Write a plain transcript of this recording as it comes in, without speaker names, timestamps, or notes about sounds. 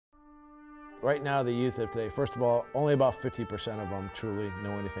Right now, the youth of today, first of all, only about 50% of them truly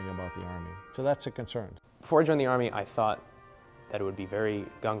know anything about the Army. So that's a concern. Before I joined the Army, I thought that it would be very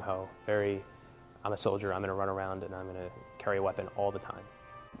gung-ho, I'm a soldier, I'm gonna run around and I'm gonna carry a weapon all the time.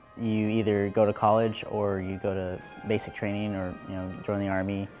 You either go to college or you go to basic training or join the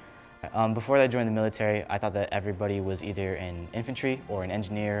Army. Before I joined the military, I thought that everybody was either an infantry or an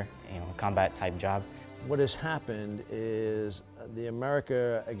engineer, combat type job. What has happened is the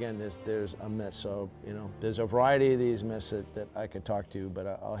America, again, there's a myth. So, there's a variety of these myths that I could talk to,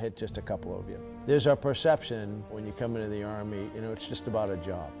 but I'll hit just a couple of you. There's a perception when you come into the Army, it's just about a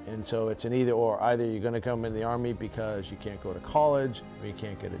job. And so it's an either or. Either you're going to come into the Army because you can't go to college or you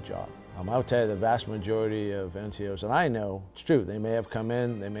can't get a job. I'll tell you the vast majority of NCOs, and I know it's true, they may have come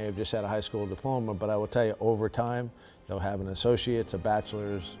in, they may have just had a high school diploma, but I will tell you over time, they'll have an associate's, a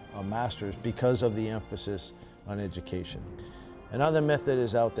bachelor's, a master's because of the emphasis on education. Another myth that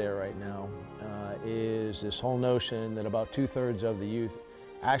is out there right now is this whole notion that about 2/3 of the youth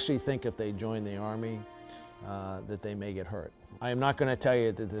actually think if they join the Army that they may get hurt. I am not going to tell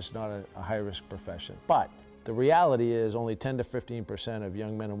you that this is not a high-risk profession, but the reality is only 10 to 15% of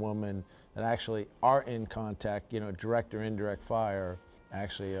young men and women that actually are in contact, direct or indirect fire,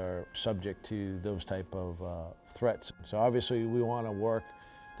 actually are subject to those type of threats. So obviously we want to work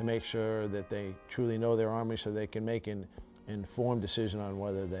to make sure that they truly know their Army so they can make an informed decision on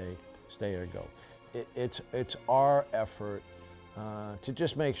whether they stay or go. It's our effort to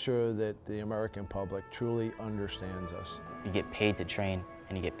just make sure that the American public truly understands us. You get paid to train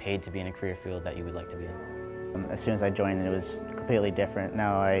and you get paid to be in a career field that you would like to be in. As soon as I joined, it was completely different.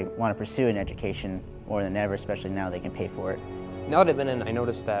 Now I want to pursue an education more than ever, especially now they can pay for it. Now that I've been in, I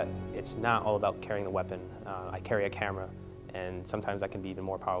noticed that it's not all about carrying the weapon. I carry a camera, and sometimes that can be even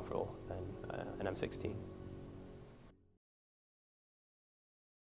more powerful than an M16.